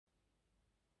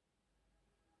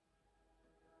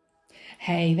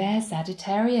Hey there,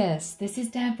 Sagittarius. This is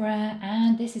Deborah,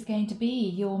 and this is going to be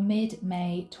your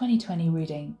mid-May 2020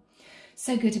 reading.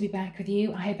 So good to be back with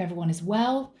you. I hope everyone is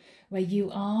well where you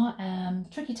are.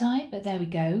 Tricky time, but there we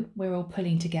go. We're all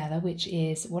pulling together, which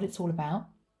is what it's all about.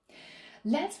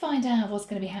 Let's find out what's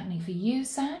going to be happening for you,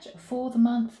 Sag, for the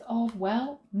month of,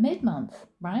 well, mid-month,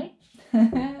 right?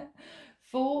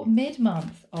 For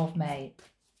mid-month of May.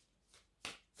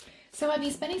 So I've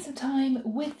been spending some time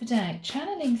with the deck,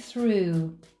 channeling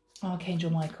through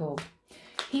Archangel Michael.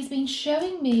 He's been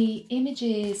showing me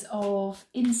images of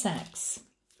insects,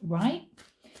 right?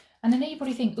 And I know you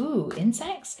probably think, ooh,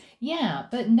 insects? Yeah,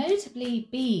 but notably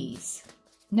bees,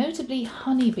 notably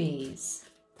honeybees.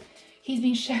 He's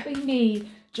been showing me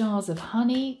jars of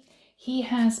honey. He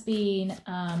has been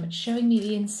showing me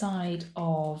the inside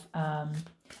of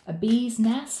a bee's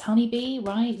nest, honeybee,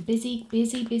 right? Busy,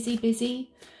 busy, busy, busy.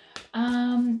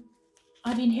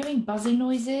 I've been hearing buzzing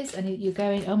noises and you're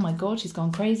going, oh my God, she's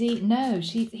gone crazy. No,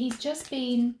 he's just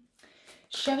been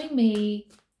showing me,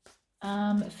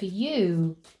 for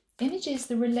you, images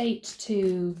that relate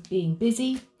to being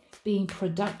busy, being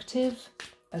productive,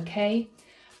 okay?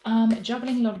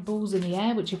 Juggling a lot of balls in the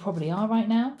air, which you probably are right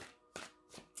now.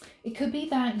 It could be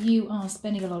that you are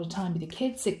spending a lot of time with your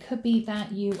kids. It could be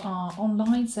that you are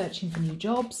online searching for new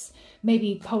jobs,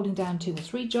 maybe holding down 2 or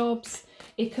 3 jobs.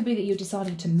 It could be that you're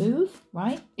deciding to move,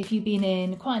 right? If you've been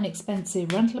in quite an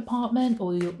expensive rental apartment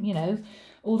or, you know,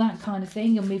 all that kind of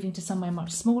thing, you're moving to somewhere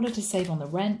much smaller to save on the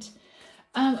rent.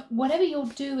 Whatever you're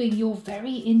doing, you're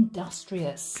very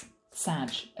industrious,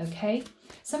 Sag, okay?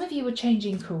 Some of you are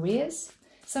changing careers.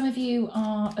 Some of you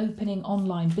are opening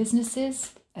online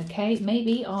businesses, okay?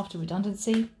 Maybe after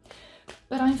redundancy.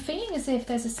 But I'm feeling as if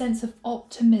there's a sense of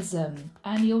optimism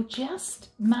and you're just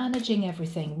managing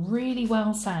everything really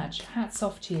well, Sag. Hats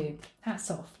off to you. Hats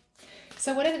off.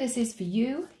 So whatever this is for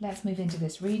you, let's move into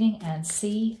this reading and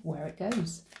see where it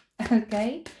goes.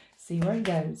 Okay? See where it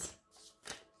goes.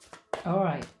 All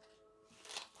right.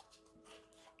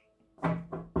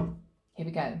 Here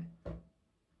we go.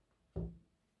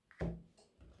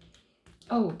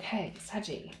 Okay,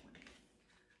 Saggy.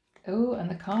 Oh, and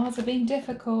the cards are being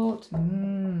difficult.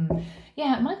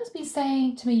 Yeah, Michael's been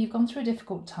saying to me, you've gone through a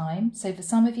difficult time. So for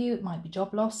some of you, it might be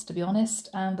job loss, to be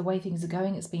honest. The way things are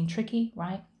going, it's been tricky,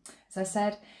 right? As I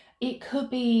said, it could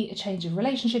be a change of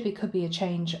relationship. It could be a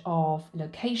change of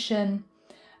location.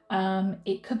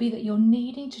 It could be that you're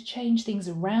needing to change things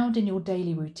around in your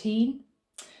daily routine.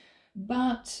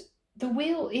 But the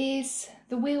wheel is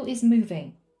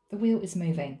moving. The wheel is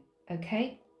moving,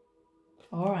 okay?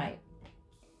 All right.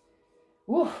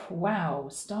 Ooh, wow,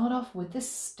 start off with the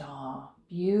star.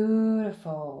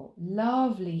 Beautiful,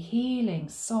 lovely, healing,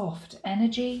 soft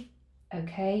energy.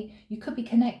 Okay, you could be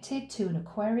connected to an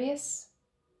Aquarius.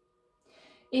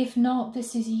 If not,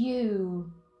 this is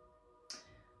you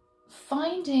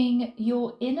finding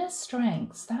your inner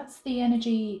strengths. That's the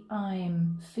energy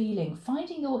I'm feeling.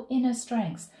 Finding your inner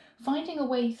strengths, finding a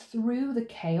way through the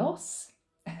chaos,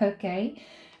 okay,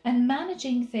 and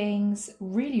managing things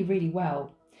really, really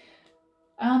well.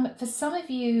 For some of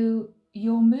you,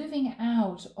 you're moving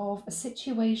out of a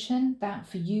situation that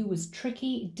for you was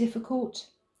tricky, difficult,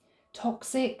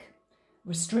 toxic,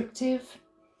 restrictive,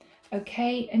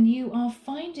 okay? And you are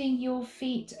finding your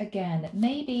feet again,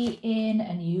 maybe in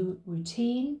a new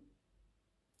routine,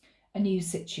 a new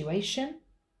situation,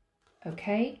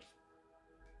 okay?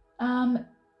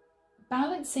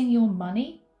 Balancing your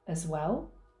money as well.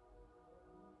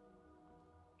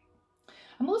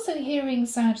 I'm also hearing,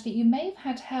 Sag, that you may have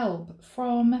had help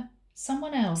from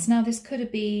someone else. Now, this could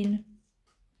have been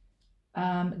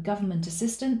government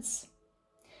assistance.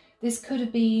 This could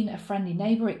have been a friendly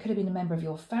neighbour. It could have been a member of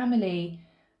your family.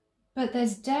 But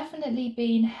there's definitely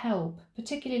been help,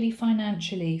 particularly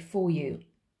financially, for you.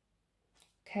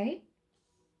 Okay?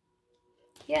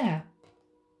 Yeah.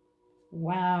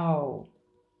 Wow.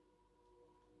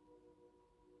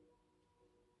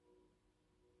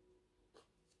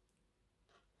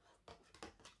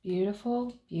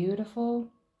 Beautiful, beautiful.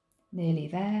 Nearly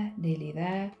there, nearly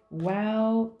there.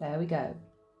 Wow, there we go.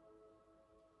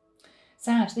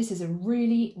 Sag, this is a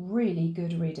really, really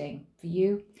good reading for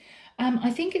you. I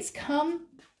think it's come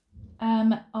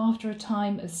after a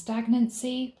time of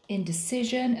stagnancy,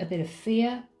 indecision, a bit of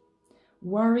fear,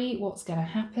 worry, what's going to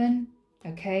happen,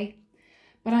 okay?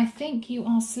 But I think you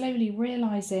are slowly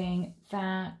realising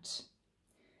that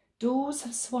doors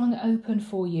have swung open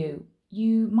for you.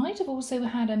 You might have also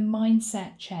had a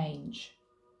mindset change.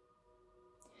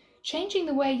 Changing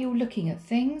the way you're looking at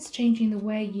things, changing the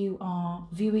way you are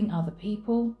viewing other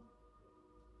people.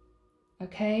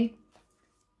 Okay?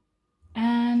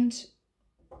 And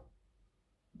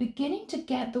beginning to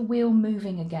get the wheel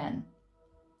moving again.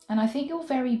 And I think you're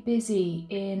very busy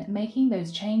in making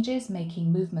those changes,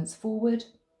 making movements forward,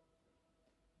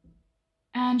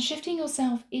 and shifting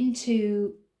yourself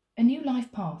into a new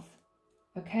life path,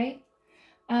 okay?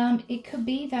 It could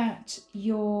be that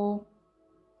your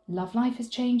love life is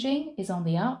changing, is on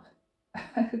the up,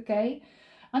 okay?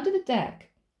 Under the deck,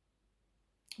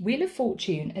 Wheel of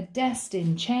Fortune, a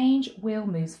destined change, wheel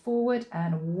moves forward,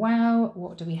 and wow,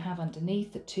 what do we have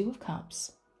underneath? The Two of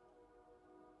Cups.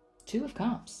 Two of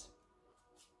Cups.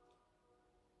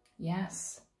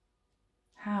 Yes.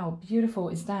 How beautiful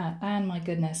is that? And my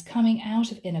goodness, coming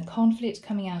out of inner conflict,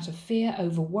 coming out of fear,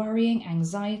 over worrying,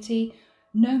 anxiety.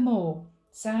 No more.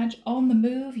 Sag, on the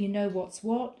move, you know what's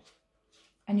what,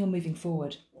 and you're moving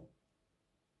forward.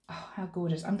 Oh, how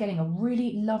gorgeous. I'm getting a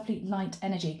really lovely light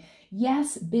energy.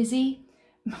 Yes, busy.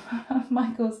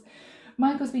 Michael's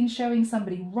been showing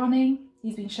somebody running.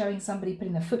 He's been showing somebody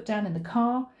putting their foot down in the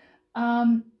car.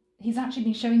 He's actually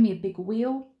been showing me a big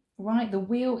wheel, right? The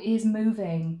wheel is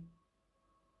moving.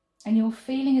 And you're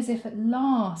feeling as if at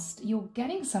last you're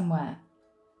getting somewhere.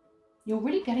 You're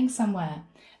really getting somewhere.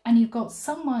 And you've got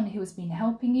someone who has been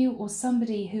helping you, or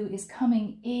somebody who is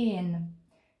coming in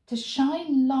to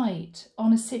shine light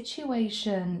on a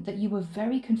situation that you were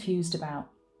very confused about.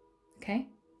 Okay,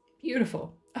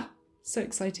 beautiful. Oh, so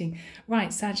exciting.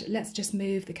 Right, Sag, let's just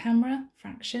move the camera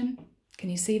fraction.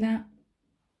 Can you see that?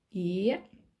 Yep.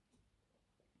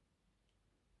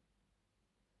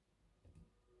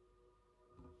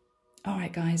 All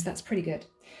right, guys, that's pretty good.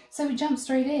 So we jump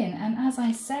straight in, and as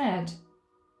I said,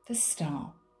 the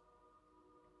Star.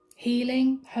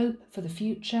 Healing, hope for the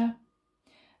future.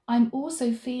 I'm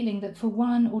also feeling that for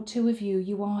one or two of you,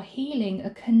 you are healing a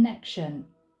connection.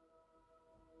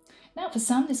 Now, for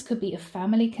some, this could be a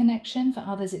family connection. For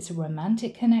others, it's a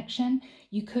romantic connection.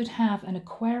 You could have an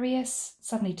Aquarius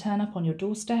suddenly turn up on your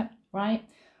doorstep, right?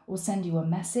 Or send you a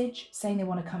message saying they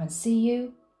want to come and see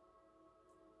you.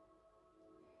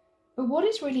 But what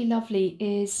is really lovely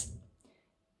is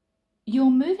you're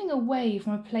moving away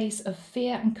from a place of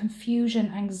fear and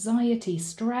confusion, anxiety,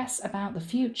 stress about the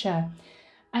future,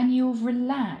 and you're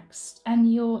relaxed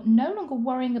and you're no longer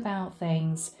worrying about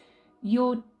things.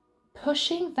 You're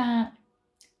pushing that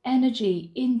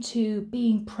energy into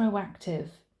being proactive.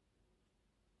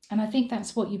 And I think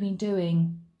that's what you've been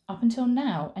doing up until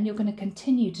now, and you're going to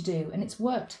continue to do, and it's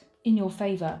worked in your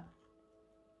favour.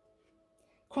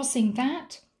 Crossing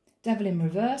that, Devil in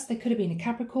reverse, there could have been a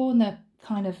Capricorn that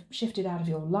kind of shifted out of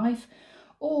your life,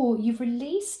 or you've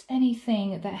released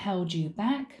anything that held you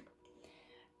back,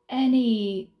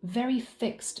 any very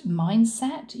fixed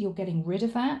mindset, you're getting rid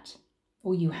of that,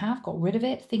 or you have got rid of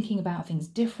it, thinking about things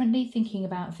differently, thinking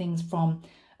about things from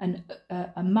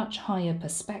a much higher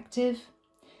perspective,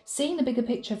 seeing the bigger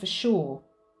picture for sure,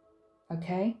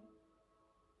 okay?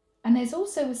 And there's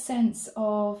also a sense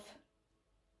of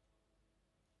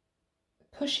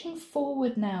pushing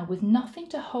forward now with nothing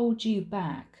to hold you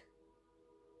back.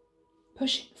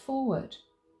 Pushing forward.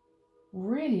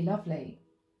 Really lovely.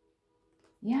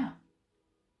 Yeah.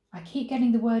 I keep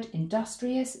getting the word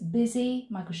industrious, busy.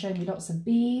 Michael's showing me lots of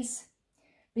bees.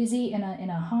 Busy in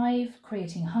a hive,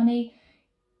 creating honey.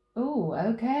 Oh,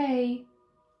 okay.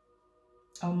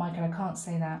 Oh, Michael, I can't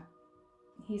say that.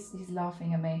 He's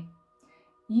laughing at me.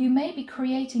 You may be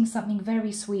creating something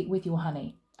very sweet with your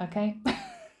honey, okay?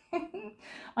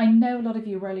 I know a lot of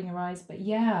you are rolling your eyes, but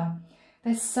yeah,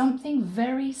 there's something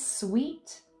very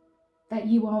sweet that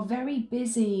you are very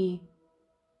busy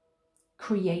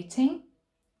creating,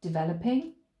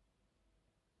 developing.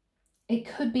 It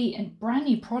could be a brand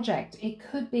new project. It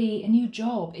could be a new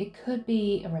job. It could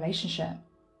be a relationship.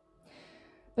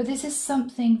 But this is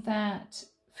something that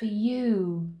for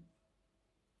you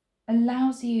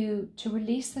allows you to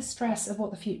release the stress of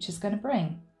what the future is going to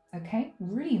bring. Okay,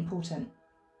 really important.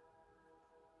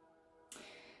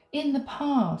 In the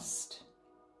past,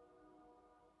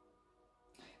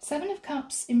 Seven of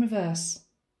Cups in reverse.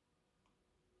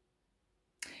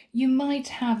 You might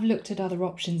have looked at other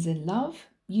options in love.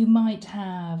 You might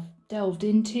have delved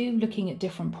into looking at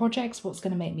different projects. What's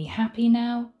going to make me happy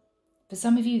now? For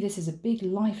some of you, this is a big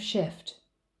life shift.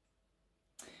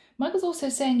 Michael's also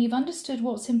saying you've understood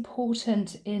what's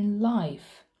important in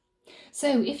life.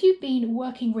 So if you've been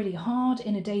working really hard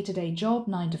in a day-to-day job,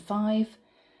 9 to 5,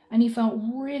 and you felt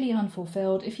really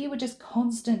unfulfilled, if you were just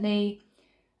constantly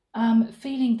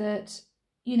feeling that,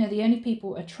 you know, the only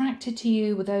people attracted to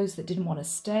you were those that didn't want to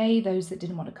stay, those that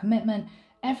didn't want a commitment,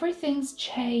 everything's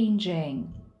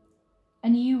changing.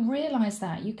 And you realize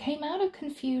that. You came out of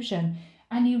confusion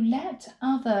and you let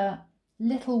other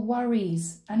little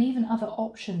worries and even other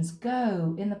options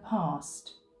go in the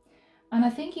past. And I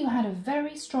think you had a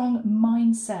very strong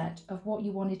mindset of what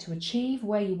you wanted to achieve,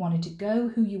 where you wanted to go,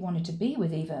 who you wanted to be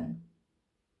with even.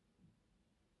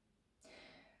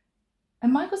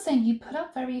 And Michael's saying you put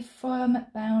up very firm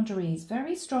boundaries,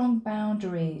 very strong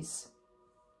boundaries,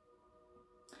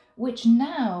 which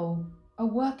now are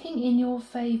working in your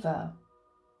favour.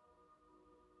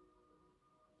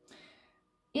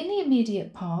 In the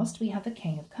immediate past, we have the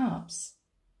King of Cups.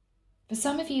 For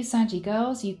some of you Saggy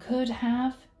girls, you could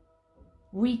have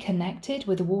reconnected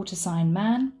with a water sign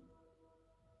man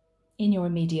in your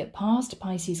immediate past,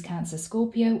 Pisces, Cancer,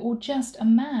 Scorpio, or just a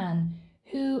man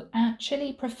who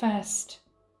actually professed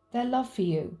their love for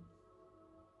you.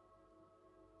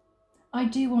 I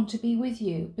do want to be with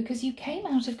you, because you came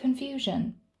out of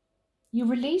confusion. You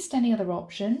released any other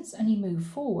options and you moved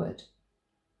forward.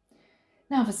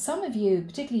 Now, for some of you,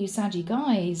 particularly you Saggy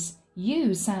guys,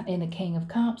 you sat in the King of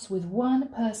Cups with one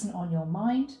person on your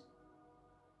mind,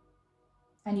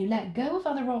 and you let go of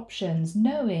other options,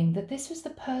 knowing that this was the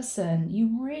person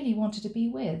you really wanted to be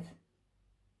with.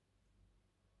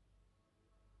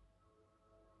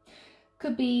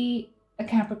 Could be a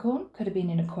Capricorn, could have been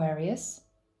an Aquarius.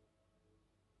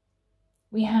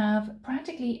 We have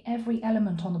practically every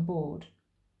element on the board.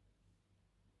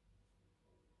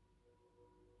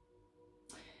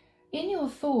 In your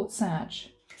thoughts, Sag,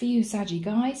 for you Saggy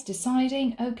guys,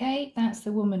 deciding, okay, that's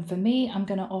the woman for me, I'm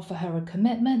going to offer her a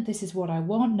commitment, this is what I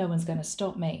want, no one's going to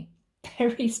stop me.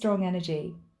 Very strong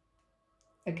energy.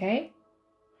 Okay?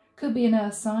 Could be an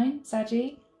earth sign,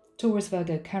 Saggy, Taurus,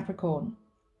 Virgo, Capricorn.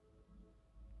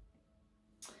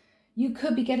 You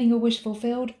could be getting your wish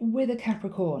fulfilled with a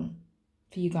Capricorn,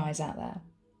 for you guys out there.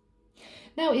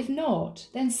 Now, if not,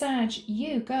 then Sag,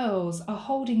 you girls are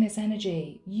holding this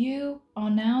energy. You are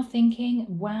now thinking,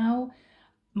 wow,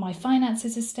 my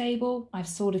finances are stable. I've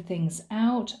sorted things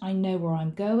out. I know where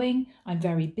I'm going. I'm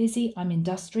very busy. I'm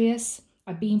industrious.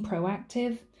 I've been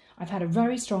proactive. I've had a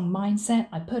very strong mindset.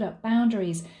 I put up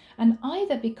boundaries. And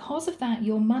either because of that,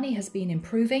 your money has been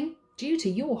improving due to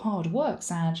your hard work,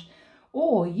 Sag,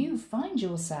 or you find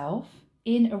yourself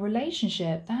in a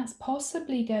relationship that's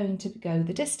possibly going to go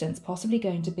the distance, possibly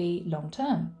going to be long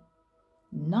term.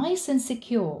 Nice and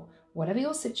secure, whatever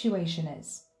your situation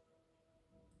is.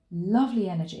 Lovely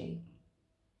energy.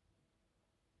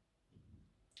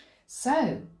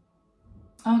 So,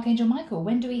 Archangel Michael,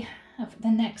 when do we have the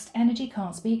next energy?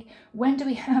 Can't speak. When do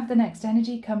we have the next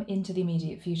energy come into the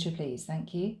immediate future, please?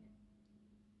 Thank you.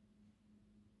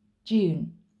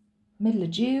 June. Middle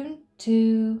of June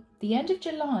to the end of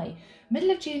July.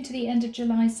 Middle of June to the end of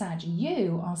July, Sag,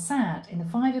 you are sat in the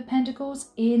Five of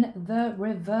Pentacles in the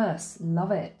reverse.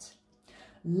 Love it.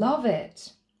 Love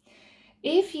it.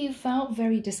 If you felt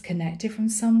very disconnected from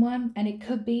someone, and it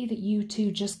could be that you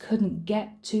two just couldn't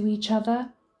get to each other,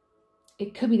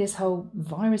 it could be this whole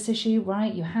virus issue,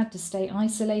 right? You had to stay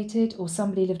isolated, or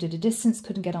somebody lived at a distance,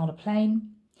 couldn't get on a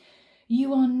plane.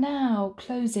 You are now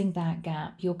closing that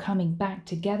gap. You're coming back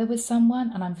together with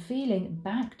someone, and I'm feeling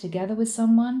back together with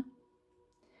someone.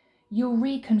 You're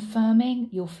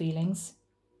reconfirming your feelings,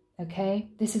 okay?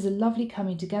 This is a lovely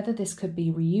coming together. This could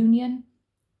be reunion.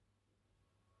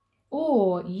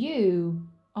 Or you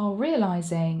are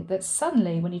realizing that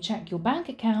suddenly when you check your bank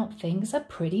account, things are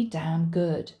pretty damn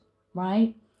good,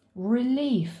 right?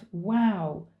 Relief,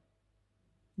 wow.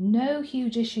 No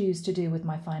huge issues to do with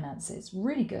my finances,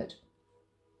 really good.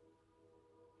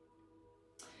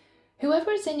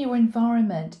 Whoever is in your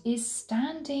environment is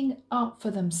standing up for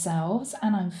themselves,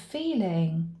 and I'm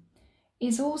feeling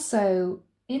is also,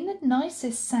 in the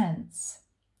nicest sense,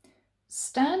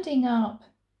 standing up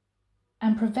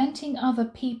and preventing other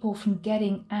people from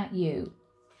getting at you.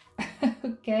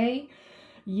 Okay?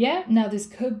 Yeah, now this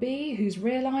could be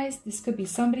this could be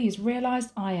somebody who's realized,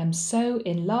 I am so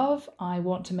in love, I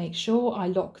want to make sure I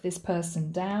lock this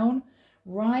person down,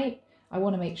 right? I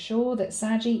want to make sure that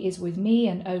Saggy is with me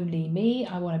and only me.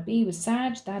 I want to be with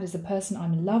Sag. That is the person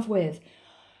I'm in love with.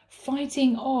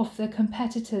 Fighting off the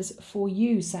competitors for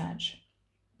you, Sag.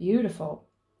 Beautiful.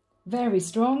 Very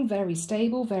strong, very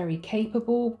stable, very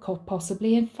capable,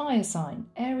 possibly in fire sign.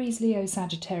 Aries, Leo,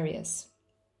 Sagittarius.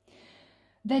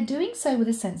 They're doing so with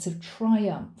a sense of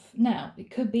triumph. Now, it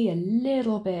could be a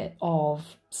little bit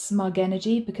of smug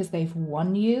energy because they've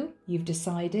won you. You've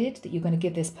decided that you're going to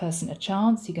give this person a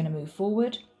chance. You're going to move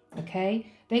forward. Okay?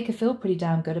 They could feel pretty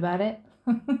damn good about it.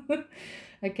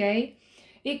 Okay?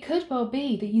 It could well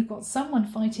be that you've got someone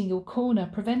fighting your corner,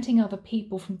 preventing other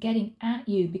people from getting at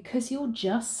you because you're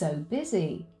just so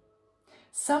busy.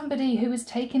 Somebody who is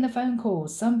taking the phone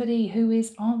calls, somebody who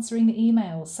is answering the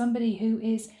emails, somebody who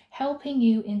is helping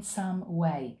you in some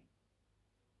way.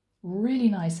 Really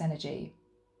nice energy.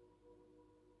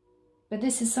 But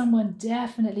this is someone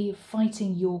definitely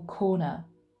fighting your corner,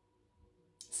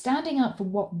 standing up for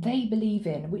what they believe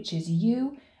in, which is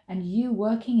you, and you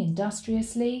working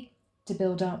industriously to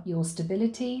build up your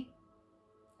stability.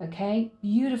 Okay,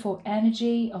 beautiful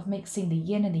energy of mixing the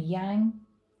yin and the yang,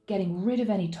 getting rid of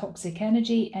any toxic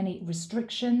energy, any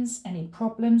restrictions, any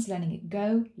problems, letting it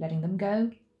go, letting them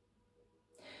go.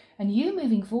 And you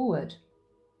moving forward.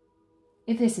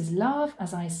 If this is love,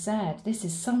 as I said, this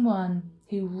is someone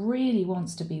who really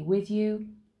wants to be with you.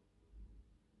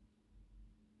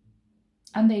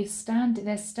 And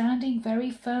they're standing very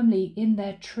firmly in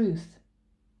their truth.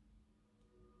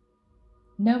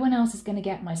 No one else is going to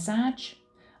get my Sag.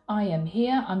 I am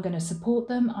here. I'm going to support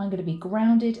them. I'm going to be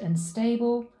grounded and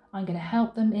stable. I'm going to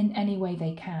help them in any way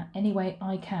they can, any way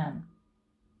I can.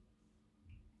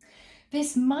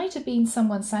 This might have been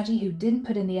someone, Saggy, who didn't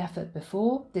put in the effort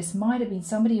before. This might have been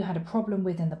somebody you had a problem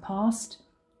with in the past,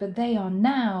 but they are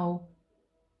now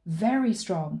very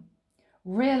strong,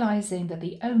 realizing that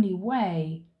the only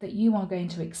way that you are going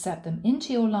to accept them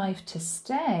into your life to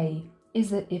stay is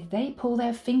that if they pull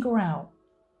their finger out,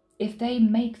 if they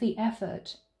make the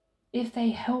effort, if they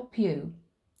help you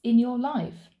in your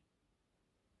life.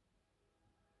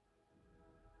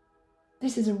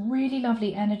 This is a really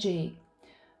lovely energy.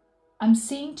 I'm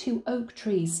seeing two oak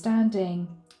trees standing,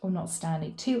 or not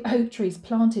standing, two oak trees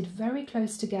planted very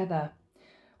close together,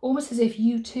 almost as if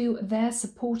you two, they're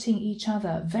supporting each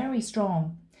other, very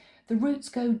strong. The roots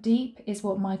go deep is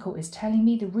what Michael is telling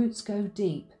me. The roots go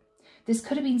deep. This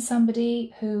could have been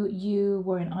somebody who you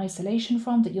were in isolation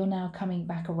from that you're now coming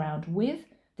back around with.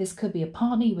 This could be a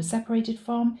partner you were separated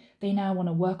from. They now want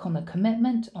to work on the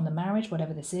commitment, on the marriage,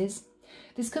 whatever this is.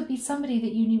 This could be somebody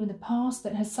that you knew in the past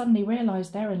that has suddenly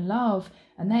realized they're in love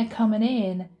and they're coming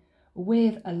in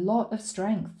with a lot of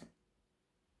strength.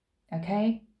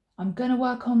 Okay? I'm going to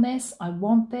work on this. I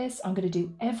want this. I'm going to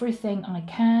do everything I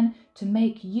can to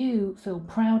make you feel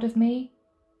proud of me.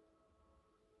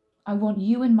 I want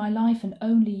you in my life and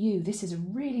only you. This is a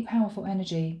really powerful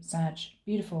energy, Sag.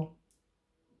 Beautiful.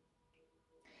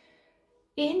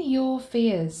 In your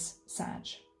fears, Sag,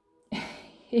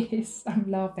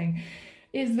 I'm laughing,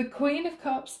 is the Queen of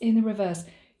Cups in the reverse.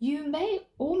 You may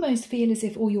almost feel as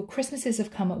if all your Christmases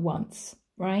have come at once,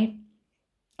 right?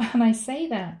 And I say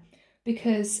that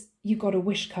because you've got a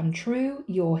wish come true,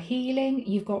 you're healing,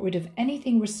 you've got rid of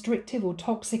anything restrictive or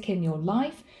toxic in your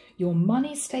life, your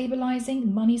money's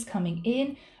stabilizing, money's coming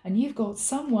in, and you've got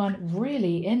someone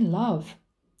really in love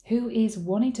who is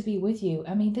wanting to be with you.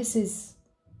 I mean, this is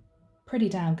pretty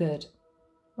damn good,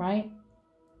 right?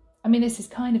 I mean, this is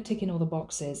kind of ticking all the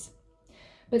boxes.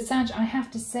 But Sag, I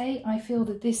have to say, I feel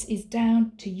that this is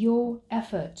down to your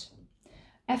effort.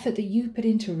 Effort that you put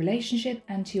into a relationship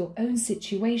and to your own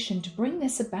situation to bring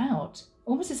this about.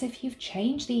 Almost as if you've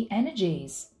changed the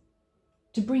energies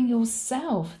to bring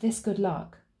yourself this good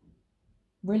luck.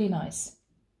 Really nice.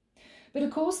 But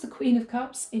of course, the Queen of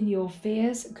Cups in your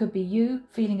fears could be you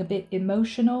feeling a bit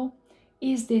emotional.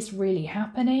 Is this really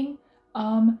happening?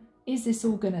 Is this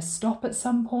all going to stop at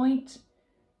some point?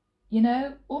 You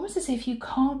know, almost as if you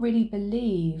can't really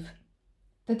believe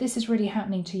that this is really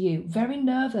happening to you. Very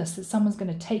nervous that someone's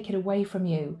going to take it away from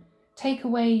you. Take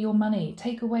away your money.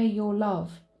 Take away your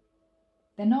love.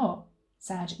 They're not,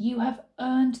 Sag. You have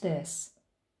earned this.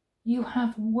 You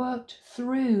have worked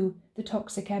through the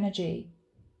toxic energy.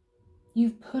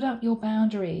 You've put up your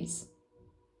boundaries.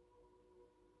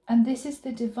 And this is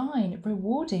the divine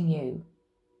rewarding you.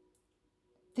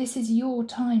 This is your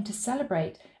time to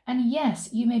celebrate. And yes,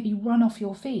 you may be run off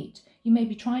your feet. You may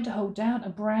be trying to hold down a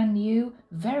brand new,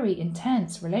 very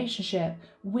intense relationship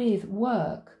with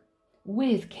work,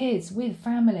 with kids, with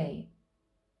family,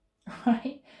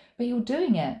 right? But you're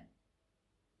doing it.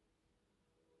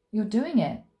 You're doing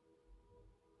it.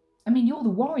 I mean, you're the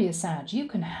warrior, Sag. You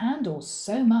can handle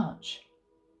so much.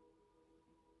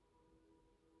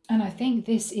 And I think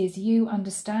this is you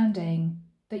understanding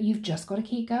that you've just got to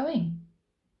keep going.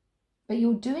 But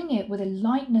you're doing it with a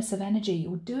lightness of energy.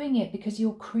 You're doing it because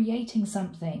you're creating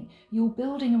something. You're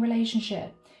building a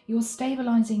relationship. You're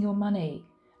stabilizing your money.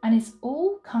 And it's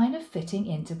all kind of fitting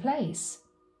into place.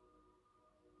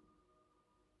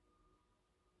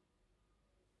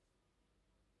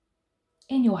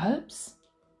 In your hopes,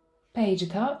 Page of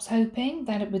Cups, hoping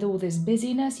that with all this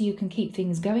busyness, you can keep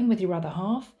things going with your other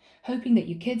half. Hoping that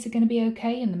your kids are going to be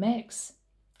okay in the mix.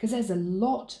 Because there's a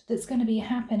lot that's going to be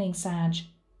happening, Sag.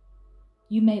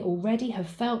 You may already have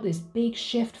felt this big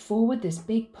shift forward, this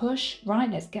big push,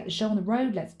 right? Let's get the show on the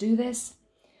road. Let's do this.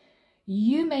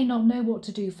 You may not know what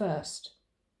to do first.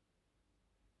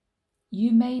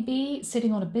 You may be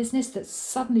sitting on a business that's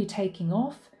suddenly taking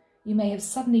off. You may have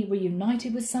suddenly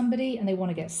reunited with somebody and they want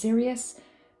to get serious.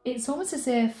 It's almost as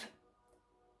if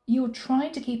you're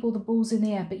trying to keep all the balls in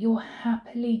the air, but you're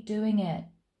happily doing it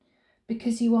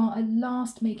because you are at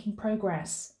last making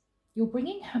progress. You're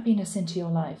bringing happiness into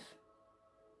your life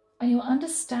and you're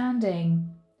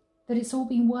understanding that it's all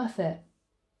been worth it.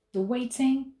 The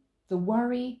waiting, the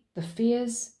worry, the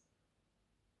fears,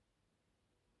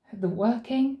 the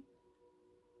working,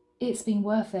 it's been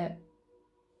worth it.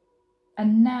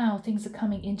 And now things are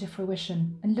coming into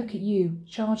fruition. And look at you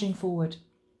charging forward.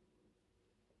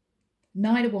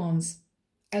 Knight of Wands.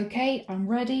 Okay, I'm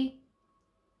ready.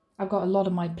 I've got a lot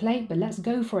on my plate, but let's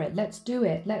go for it. Let's do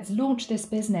it. Let's launch this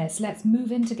business. Let's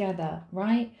move in together,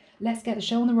 right? Let's get the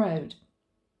show on the road.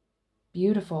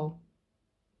 Beautiful.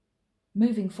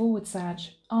 Moving forward, Sag,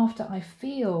 after I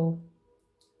feel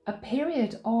a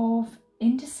period of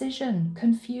indecision,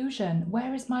 confusion.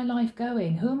 Where is my life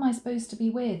going? Who am I supposed to be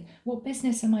with? What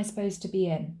business am I supposed to be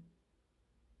in?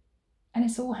 And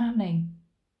it's all happening.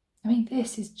 I mean,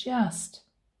 this is just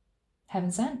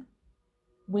heaven sent.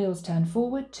 Wheels turn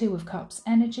forward, 2 of Cups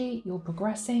energy, you're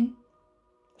progressing.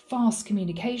 Fast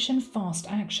communication, fast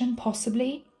action,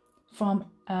 possibly from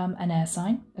an air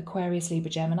sign, Aquarius,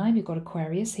 Libra, Gemini. We've got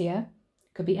Aquarius here.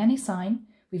 Could be any sign.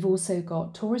 We've also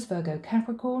got Taurus, Virgo,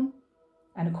 Capricorn.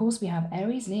 And of course we have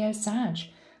Aries, Leo, Sag.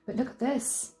 But look at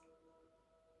this.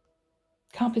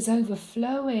 Cup is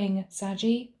overflowing,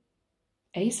 Saggy.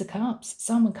 Ace of Cups.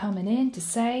 Someone coming in to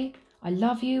say, I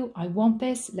love you, I want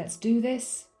this, let's do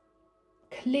this.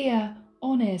 Clear,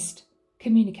 honest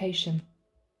communication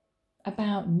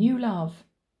about new love,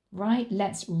 right?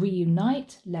 Let's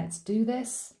reunite, let's do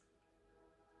this.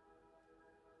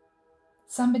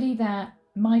 Somebody that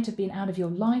might have been out of your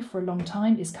life for a long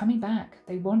time is coming back.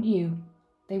 They want you.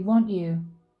 They want you.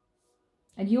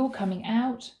 And you're coming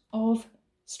out of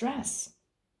stress.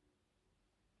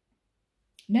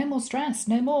 No more stress,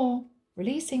 no more.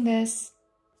 Releasing this.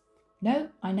 No,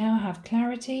 I now have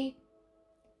clarity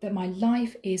that my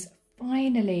life is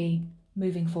finally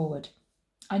moving forward.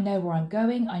 I know where I'm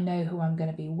going. I know who I'm going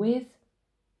to be with.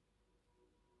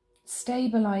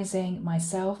 Stabilizing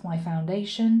myself, my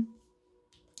foundation.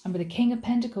 And with the King of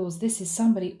Pentacles, this is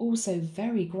somebody also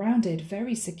very grounded,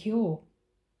 very secure.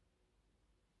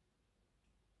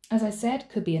 As I said,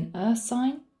 could be an earth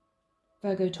sign,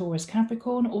 Virgo, Taurus,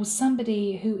 Capricorn, or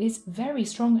somebody who is very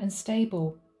strong and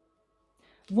stable,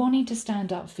 wanting to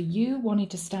stand up for you, wanting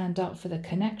to stand up for the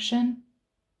connection,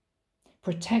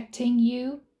 protecting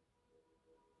you,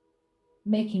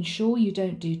 making sure you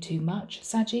don't do too much,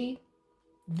 Saggy,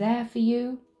 there for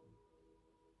you.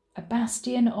 A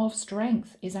bastion of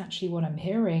strength is actually what I'm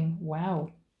hearing.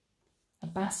 Wow. A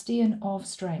bastion of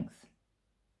strength.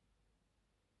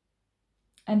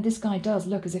 And this guy does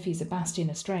look as if he's a bastion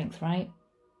of strength, right?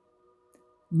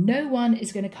 No one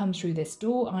is going to come through this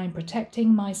door. I'm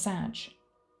protecting my Sag.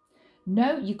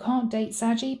 No, you can't date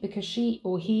Saggy because she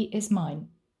or he is mine.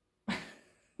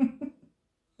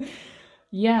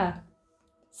 Yeah.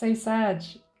 So Sag,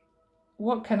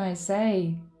 what can I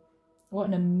say? What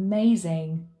an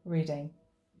amazing reading.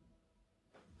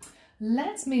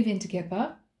 Let's move into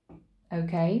Kipper.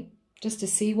 Okay, just to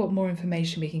see what more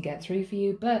information we can get through for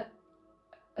you. But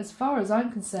as far as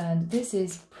I'm concerned, this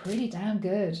is pretty damn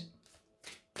good.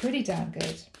 Pretty damn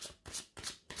good.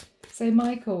 So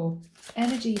Michael,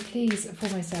 energy please for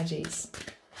my Saggies.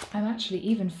 I'm actually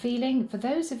even feeling, for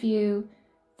those of you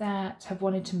that have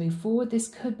wanted to move forward, this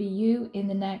could be you in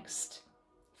the next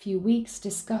few weeks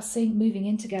discussing moving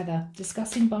in together,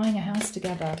 discussing buying a house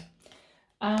together,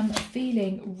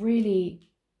 feeling really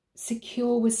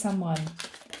secure with someone.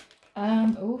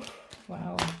 Oh,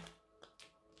 wow.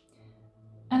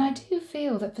 And I do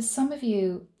feel that for some of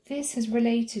you, this has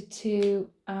related to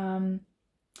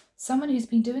someone who's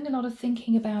been doing a lot of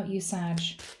thinking about you, Sag,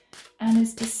 and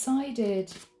has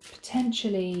decided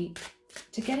potentially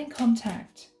to get in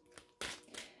contact.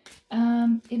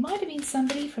 It might have been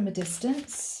somebody from a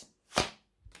distance.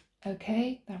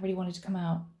 Okay, that really wanted to come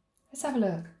out. Let's have a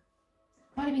look.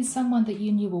 Might have been someone that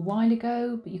you knew a while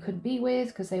ago, but you couldn't be with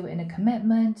because they were in a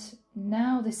commitment.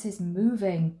 Now this is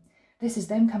moving. This is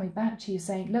them coming back to you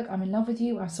saying, look, I'm in love with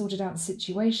you. I've sorted out the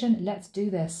situation. Let's do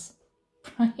this.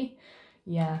 Right?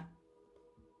 Yeah.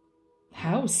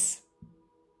 House.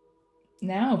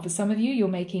 Now, for some of you, you're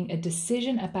making a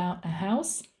decision about a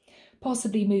house.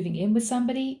 Possibly moving in with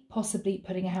somebody, possibly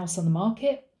putting a house on the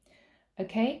market,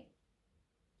 okay?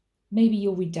 Maybe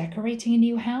you're redecorating a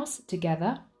new house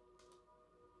together.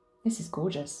 This is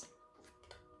gorgeous.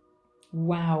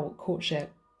 Wow,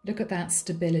 courtship. Look at that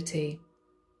stability.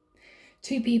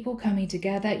 2 people coming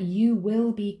together. You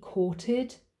will be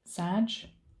courted, Sag.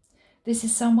 This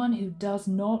is someone who does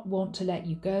not want to let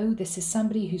you go. This is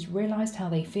somebody who's realized how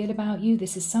they feel about you.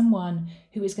 This is someone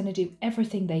who is going to do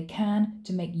everything they can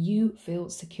to make you feel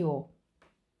secure.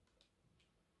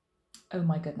 Oh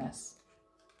my goodness.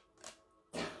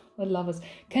 The Lovers.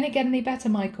 Can it get any better,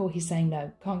 Michael? He's saying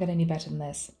no. Can't get any better than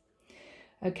this.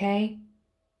 Okay.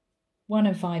 1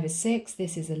 and 5 is 6.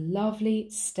 This is a lovely,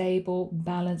 stable,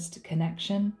 balanced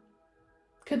connection.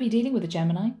 Could be dealing with a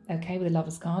Gemini, okay, with a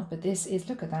Lovers card, but this is,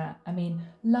 look at that. I mean,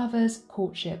 Lovers,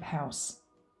 courtship, house.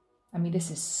 I mean, this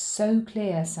is so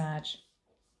clear, Sag.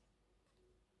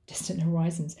 Distant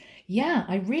horizons. Yeah,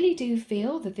 I really do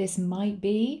feel that this might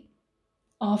be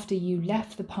after you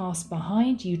left the past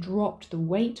behind, you dropped the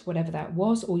weight, whatever that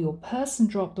was, or your person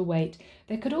dropped the weight.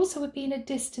 There could also have been a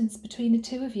distance between the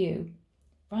two of you,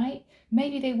 right?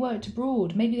 Maybe they worked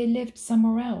abroad, maybe they lived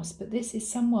somewhere else, but this is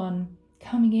someone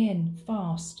coming in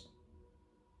fast,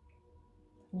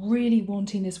 really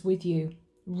wanting this with you,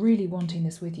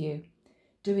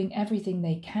 doing everything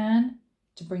they can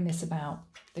to bring this about.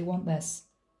 They want this.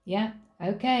 Yeah,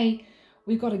 okay.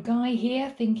 We've got a guy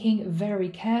here thinking very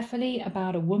carefully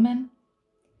about a woman.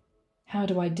 How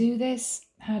do I do this?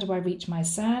 How do I reach my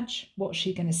Sag? What's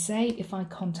she going to say if I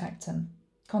contact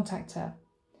her?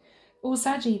 Or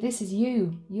Saggy, this is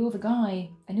you. You're the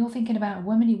guy, and you're thinking about a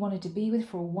woman you wanted to be with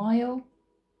for a while,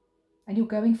 and you're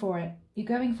going for it. You're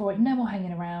going for it. No more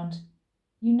hanging around.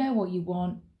 You know what you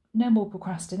want. No more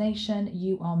procrastination.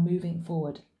 You are moving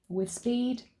forward with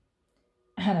speed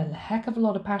and a heck of a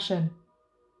lot of passion.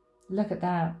 Look at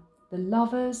that. The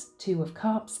Lovers, 2 of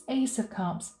Cups, Ace of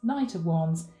Cups, Knight of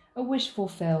Wands, a wish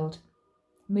fulfilled,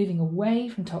 moving away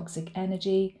from toxic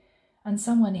energy, and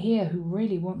someone here who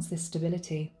really wants this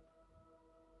stability.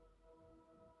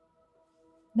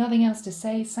 Nothing else to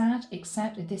say, Sag,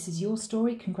 except that this is your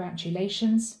story.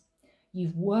 Congratulations.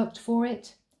 You've worked for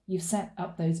it. You've set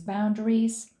up those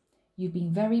boundaries. You've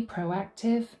been very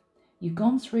proactive. You've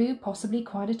gone through possibly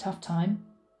quite a tough time,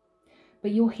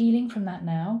 but you're healing from that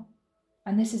now.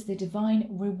 And this is the divine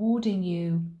rewarding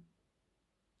you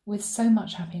with so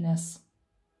much happiness,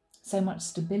 so much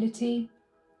stability,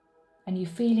 and you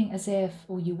feeling as if,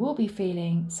 or you will be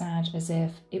feeling, Sag, as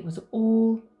if it was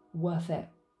all worth it.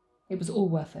 It was all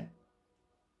worth it.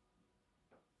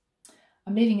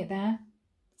 I'm leaving it there.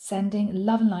 Sending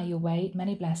love and light your way.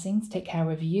 Many blessings. Take care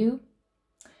of you.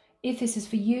 If this is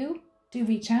for you, do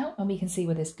reach out and we can see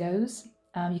where this goes.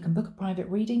 You can book a private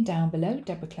reading down below,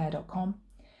 deborahclaire.com.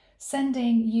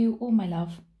 Sending you all my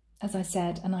love, as I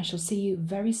said, and I shall see you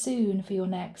very soon for your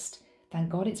next, thank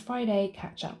God it's Friday,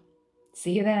 catch up.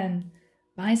 See you then.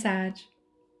 Bye, Sag.